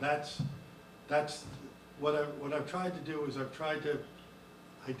 So Okay. that's what I've tried to do is I've tried to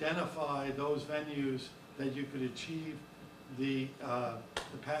identify those venues that you could achieve the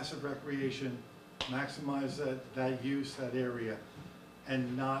passive recreation, maximize that use, that area,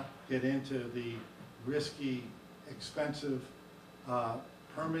 and not get into the risky, expensive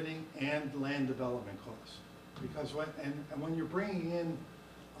permitting and land development costs. Because when you're bringing in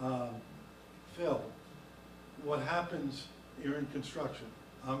fill, what happens, you're in construction,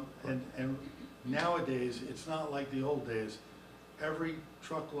 and nowadays, it's not like the old days. Every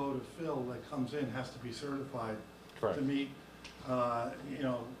truckload of fill that comes in has to be certified correct. to meet,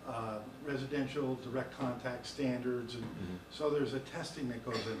 residential direct contact standards, and so there's a testing that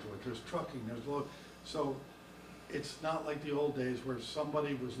goes into it. There's trucking, there's load. So it's not like the old days where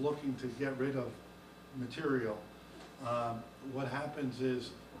somebody was looking to get rid of material. What happens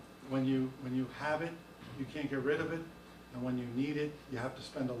is when you have it, you can't get rid of it, and when you need it, you have to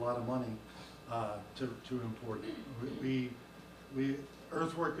spend a lot of money to import it.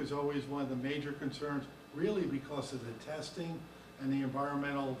 Earthwork is always one of the major concerns, really because of the testing and the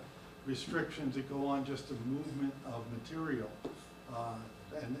environmental restrictions that go on just the movement of material.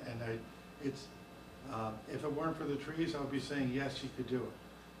 If it weren't for the trees, I would be saying, yes, you could do it.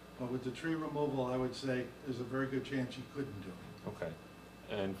 But with the tree removal, I would say there's a very good chance you couldn't do it. Okay,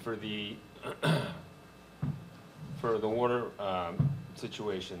 and for the, for the water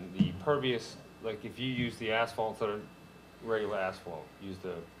situation, the pervious, like if you use the asphalt instead of regular asphalt, use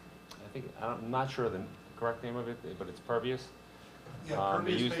the, I'm not sure the correct name of it, but it's pervious? Yeah, They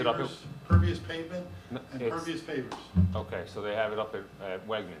pervious used it up pavers, pervious pavement, No, and it's- pervious pavers. Okay, so they have it up at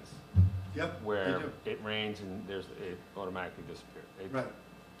Wegmans. Yep, they where do. it rains and it automatically disappears. Right.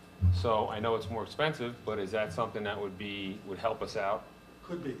 So I know it's more expensive, but is that something that would help us out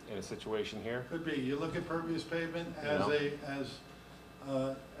Could be. in a situation here? Could be. You look at pervious pavement Yeah.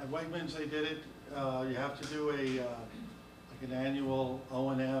 at Wegmans, they did it. You have to do like an annual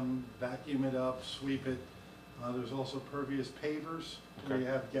O&M, vacuum it up, sweep it. There's also pervious pavers, where Okay.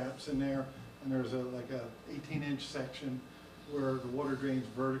 you have gaps in there, and there's like a 18-inch section where the water drains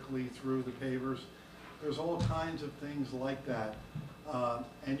vertically through the pavers. There's all kinds of things like that,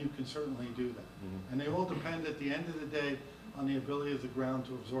 and you can certainly do that. Mhm. And they all depend, at the end of the day, on the ability of the ground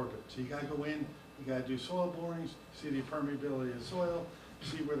to absorb it. So you gotta go in, you gotta do soil borings, see the permeability of soil,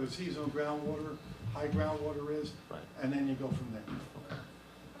 see where the seasonal groundwater, high groundwater is, Right. and then you go from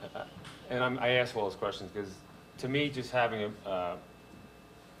there. And I ask all those questions because, to me, just having a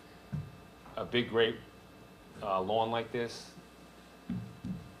big, great lawn like this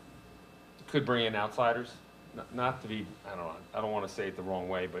could bring in outsiders. Not to be, I don't want to say it the wrong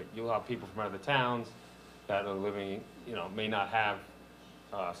way, but you'll have people from other towns that are living, may not have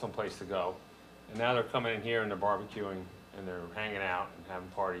some place to go. And now they're coming in here and they're barbecuing and they're hanging out and having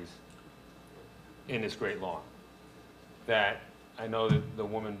parties in this great lawn. That I know that the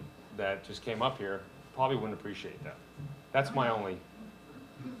woman that just came up here probably wouldn't appreciate that. That's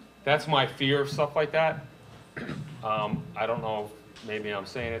my fear of stuff like that. I don't know if maybe I'm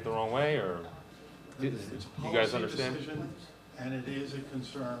saying it the wrong way, or It's a you guys policy understand? decision, and it is a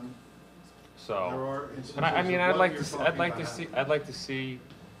concern. There So, are instances but I mean, of I'd what like you're to, talking I'd like about to see, happening. I'd like to see,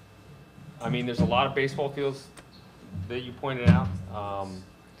 I mean, there's a lot of baseball fields that you pointed out.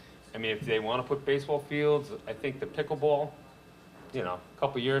 I mean, if they want to put baseball fields, I think the pickleball, a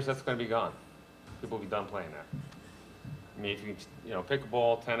couple of years, that's going to be gone. People will be done playing that. I mean, if you can,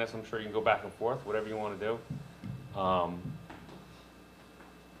 pickleball, tennis, I'm sure you can go back and forth, whatever you want to do.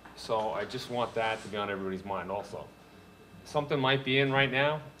 So I just want that to be on everybody's mind also. Something might be in right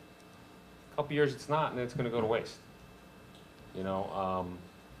now, a couple years it's not, and then it's going to go to waste. To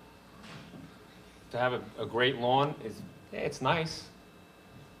have a great lawn it's nice,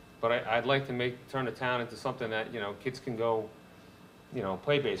 but I'd like to turn the town into something that, kids can go,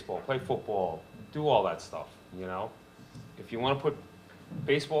 play baseball, play football, do all that stuff, If you want to put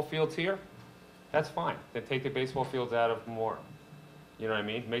baseball fields here, that's fine. Then take the baseball fields out of Memorial. You know what I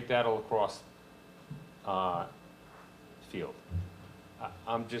mean? Make that a lacrosse field.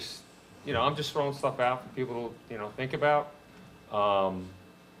 I'm just throwing stuff out for people to, think about.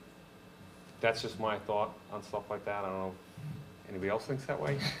 That's just my thought on stuff like that. I don't know if anybody else thinks that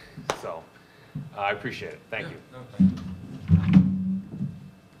way. So, I appreciate it. Thank you. No, thank you.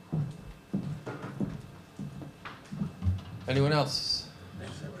 Anyone else?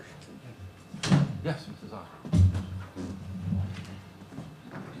 Yes, Mrs. Ock.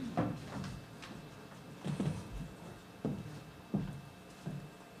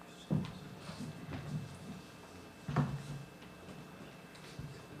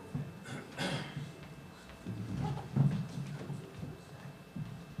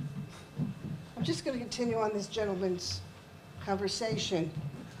 I'm just going to continue on this gentleman's conversation.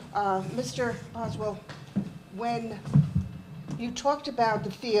 Mr. Boswell, when you talked about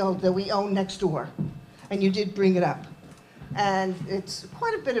the field that we own next door, and you did bring it up, and it's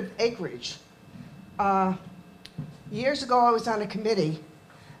quite a bit of acreage. Years ago, I was on a committee,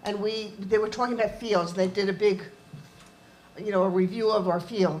 and they were talking about fields. They did a big, a review of our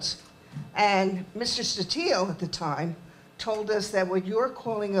fields. And Mr. Statiel at the time told us that what you're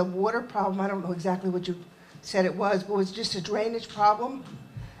calling a water problem, I don't know exactly what you said it was, but it was just a drainage problem.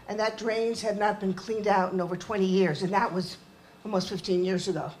 And that drains had not been cleaned out in over 20 years, and that was almost 15 years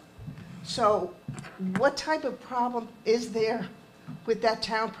ago. So what type of problem is there with that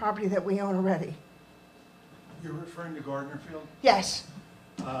town property that we own already? You're referring to Gardner Field? Yes.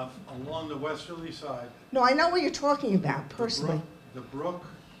 Along the westerly side. No, I know what you're talking about personally. The brook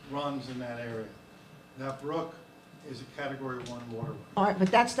runs in that area. That brook is a Category 1 waterway. All right,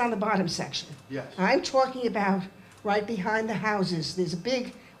 but that's down the bottom section. Yes. I'm talking about right behind the houses. There's a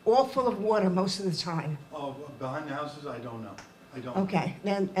big, all full of water most of the time. Oh, behind the houses, I don't know. I don't know. Okay,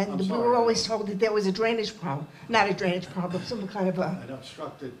 and I'm we sorry. were always told that there was a drainage problem, not a drainage problem, some kind of a, An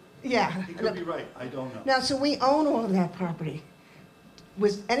obstructed, yeah. he could be right, I don't know. Now, so we own all of that property.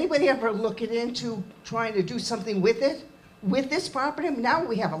 Was anybody ever looking into trying to do something with it? With this property? Now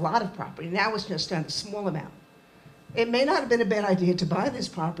we have a lot of property. Now it's just a small amount. It may not have been a bad idea to buy this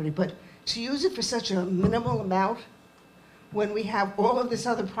property, but to use it for such a minimal amount when we have all of this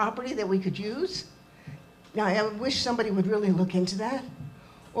other property that we could use? Now, I wish somebody would really look into that.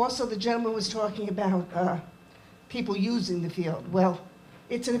 Also, the gentleman was talking about people using the field. Well,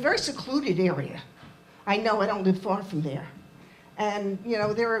 it's in a very secluded area. I know, I don't live far from there. And, you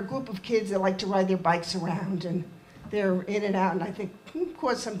know, there are a group of kids that like to ride their bikes around, and they're in and out, and I think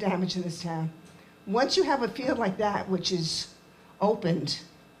cause some damage in this town. Once you have a field like that, which is opened,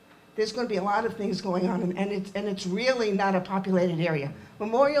 there's going to be a lot of things going on, and it's really not a populated area.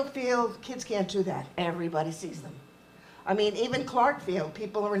 Memorial Field, kids can't do that. Everybody sees them. I mean, even Clark Field,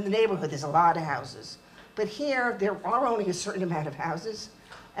 people are in the neighborhood, there's a lot of houses. But here, there are only a certain amount of houses,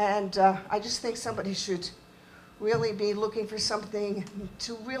 and I just think somebody should really be looking for something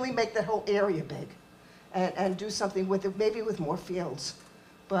to really make that whole area big, and do something with it, maybe with more fields.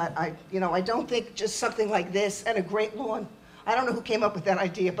 But I don't think just something like this and a great lawn. I don't know who came up with that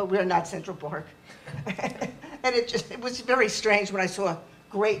idea, but we're not Central Park. And it was very strange when I saw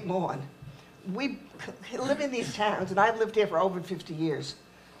great lawn. We live in these towns, and I've lived here for over 50 years,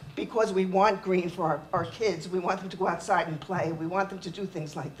 because we want green for our kids. We want them to go outside and play. We want them to do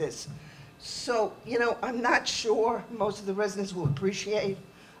things like this. So, you know, I'm not sure most of the residents will appreciate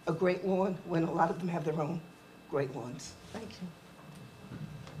a great lawn when a lot of them have their own great lawns. Thank you.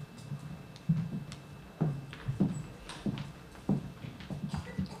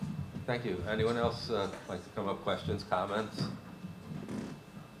 Thank you. Anyone else like to come up, questions, comments? I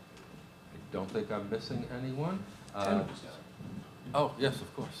don't think I'm missing anyone. Oh, yes,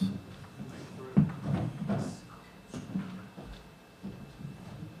 of course.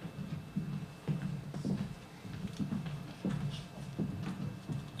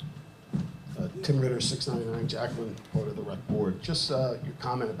 Tim Ritter, 699 Jacqueline, part of the rec board. Just your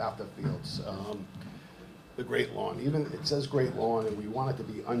comment about the fields. The Great Lawn, even it says Great Lawn, and we want it to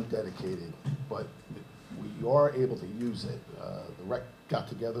be undedicated, but we are able to use it. The rec got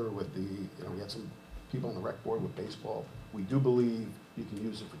together with we had some people on the rec board with baseball. We do believe you can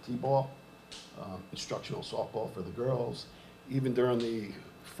use it for t-ball, instructional softball for the girls. Even during the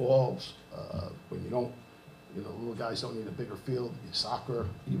falls, when you don't, little guys don't need a bigger field, soccer,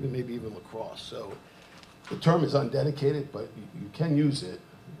 maybe even lacrosse. So the term is undedicated, but you can use it.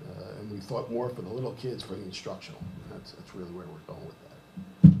 And we thought more for the little kids for the instructional. That's really where we're going with that.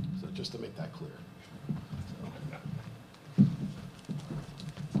 So just to make that clear.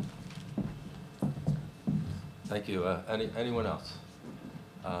 Thank you. Anyone else?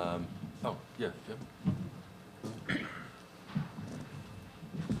 Oh, yeah, Jim.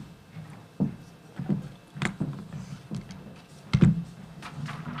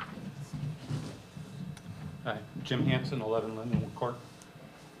 Hi, Jim Hanson, 11 Lindenwood Court.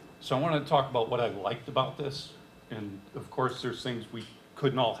 So I want to talk about what I liked about this, and of course there's things we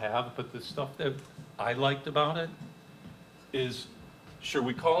couldn't all have, but the stuff that I liked about it is, sure,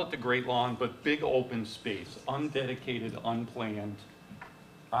 we call it the Great Lawn, but big open space, undedicated, unplanned.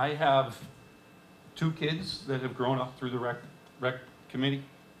 I have 2 kids that have grown up through the rec committee,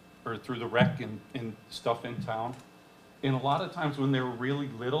 or through the rec and stuff in town, and a lot of times when they were really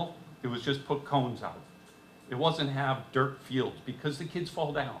little, it was just put cones out. It wasn't have dirt fields, because the kids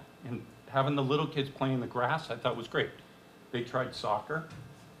fall down. And having the little kids playing the grass, I thought was great. They tried soccer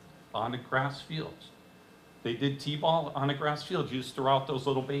on the grass fields. They did t-ball on a grass field. You just throw out those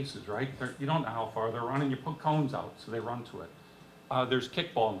little bases, right? You don't know how far they're running. You put cones out so they run to it. There's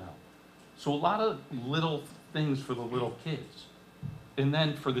kickball now. So a lot of little things for the little kids. And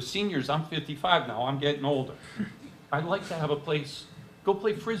then for the seniors, I'm 55 now. I'm getting older. I'd like to have a place, go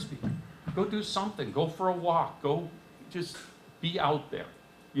play Frisbee. Go do something. Go for a walk. Go just be out there,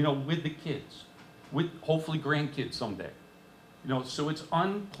 with the kids, with hopefully grandkids someday. So it's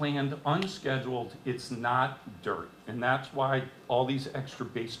unplanned, unscheduled. It's not dirt. And that's why all these extra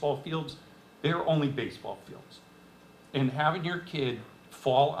baseball fields, they're only baseball fields. And having your kid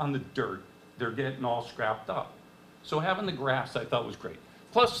fall on the dirt, they're getting all scrapped up. So having the grass, I thought was great.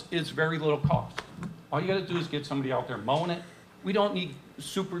 Plus, it's very little cost. All you gotta do is get somebody out there mowing it. We don't need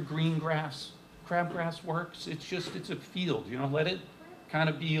super green grass. Crabgrass works. It's a field, let it kind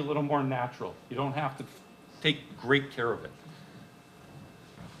of be a little more natural. You don't have to take great care of it.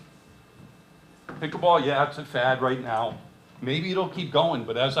 Pickleball, yeah, it's a fad right now. Maybe it'll keep going,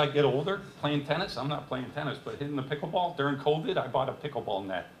 but as I get older, playing tennis, I'm not playing tennis, but hitting the pickleball, during COVID, I bought a pickleball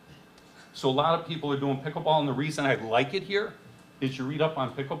net. So a lot of people are doing pickleball, and the reason I like it here is you read up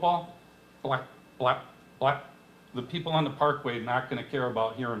on pickleball, black, black, black. The people on the parkway are not gonna care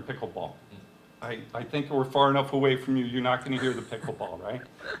about hearing pickleball. I think we're far enough away from you, you're not gonna hear the pickleball, right?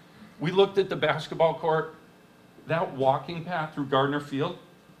 We looked at the basketball court, that walking path through Gardner Field,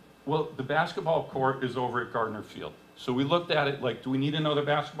 well, the basketball court is over at Gardner Field. So we looked at it like, do we need another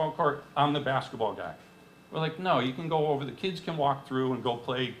basketball court? I'm the basketball guy. We're like, no, you can go over, the kids can walk through and go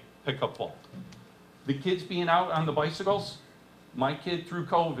play pickup ball. The kids being out on the bicycles, My kid through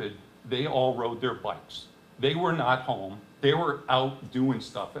COVID, they all rode their bikes. They were not home. They were out doing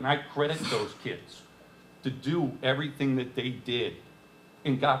stuff. And I credit those kids to do everything that they did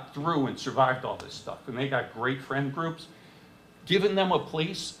and got through and survived all this stuff. And they got great friend groups. Giving them a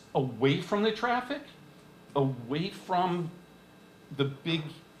place away from the traffic, away from the big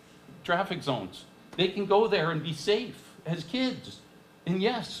traffic zones. They can go there and be safe as kids. And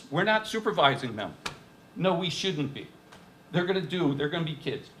yes, we're not supervising them. No, we shouldn't be. They're gonna be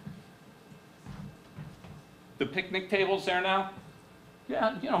kids. The picnic tables there now,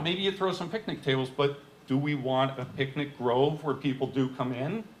 yeah, you know, maybe you throw some picnic tables, but do we want a picnic grove where people do come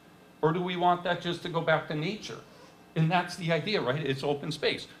in? Or do we want that just to go back to nature? And that's the idea, right? It's open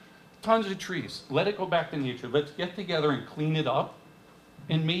space. Tons of trees, let it go back to nature. Let's get together and clean it up.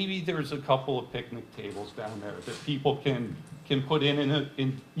 And maybe there's a couple of picnic tables down there that people can put in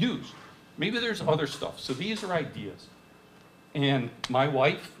and use. Maybe there's other stuff. So these are ideas. And my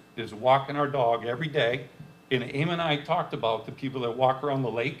wife is walking our dog every day. And Aim and I talked about the people that walk around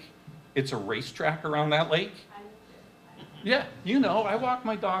the lake. It's a racetrack around that lake. Yeah, you know, I walk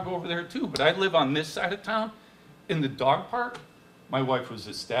my dog over there too, but I live on this side of town. In the dog park, my wife was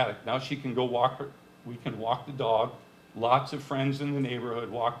ecstatic. Now she can go walk her, we can walk the dog. Lots of friends in the neighborhood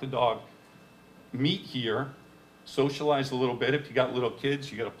walk the dog. Meet here, socialize a little bit. If you got little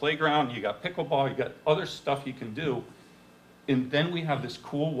kids, you got a playground, you got pickleball, you got other stuff you can do. And then we have this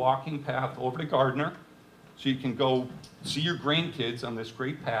cool walking path over to Gardner. So you can go see your grandkids on this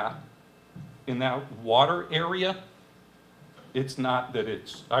great path. In that water area, it's not that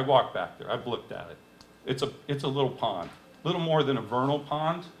it's, I walk back there, I've looked at it. It's a little pond, a little more than a vernal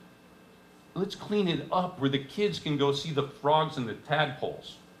pond. Let's clean it up where the kids can go see the frogs and the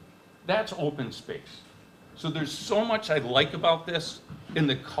tadpoles. That's open space. So there's so much I like about this, and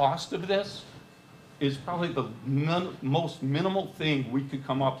the cost of this is probably the most minimal thing we could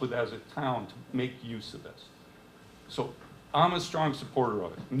come up with as a town to make use of this. So I'm a strong supporter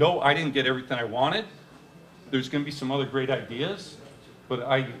of it. No, I didn't get everything I wanted. There's gonna be some other great ideas, but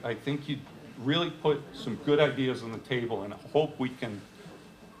I think you really put some good ideas on the table, and I hope we can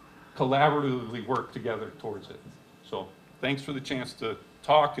collaboratively work together towards it. So thanks for the chance to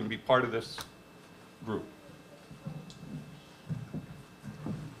talk and be part of this group.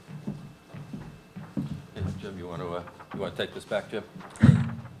 Hey, Jim, you want to take this back, Jim?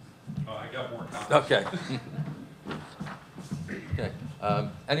 Oh, I got more comments. Okay. Okay.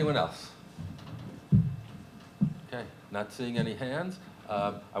 Anyone else? Okay. Not seeing any hands.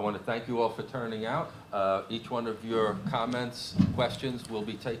 I want to thank you all for turning out. Each one of your comments, questions will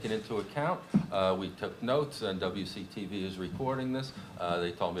be taken into account. We took notes, and WCTV is recording this.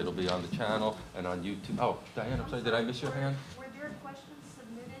 They told me it'll be on the channel and on YouTube. Oh, Diane, I'm sorry, did I miss your hand? Were there questions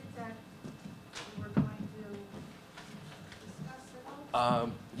submitted that we were going to discuss at all?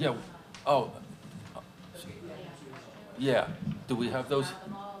 Yeah. Oh. Yeah. Do we have those?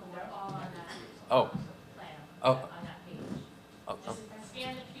 Oh. Oh. Oh. Oh.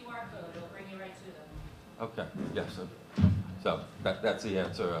 Scan the QR code, it'll bring you right to them. Okay, yes, so that's the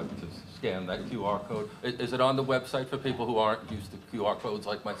answer, to scan that QR code. Is it on the website for people who aren't used to QR codes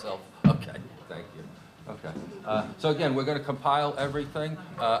like myself? Okay, thank you. Okay, so again, we're going to compile everything.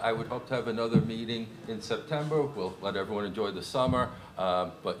 I would hope to have another meeting in September. We'll let everyone enjoy the summer,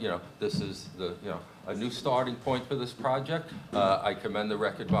 but you know, this is the, you know, a new starting point for this project. I commend the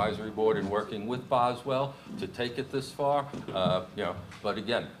Rec Advisory Board in working with Boswell to take it this far. You know, but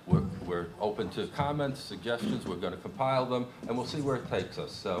again, we're open to comments, suggestions. We're going to compile them, and we'll see where it takes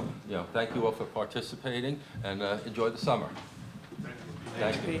us. So, you know, thank you all for participating, and enjoy the summer.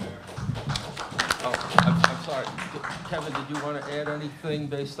 Thank you. Oh, I'm sorry. Kevin, did you want to add anything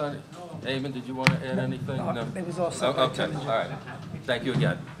based on it? Eamon, did you want to add anything? No? It was all Oh, okay, all right. Thank you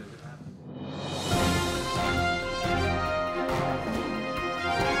again.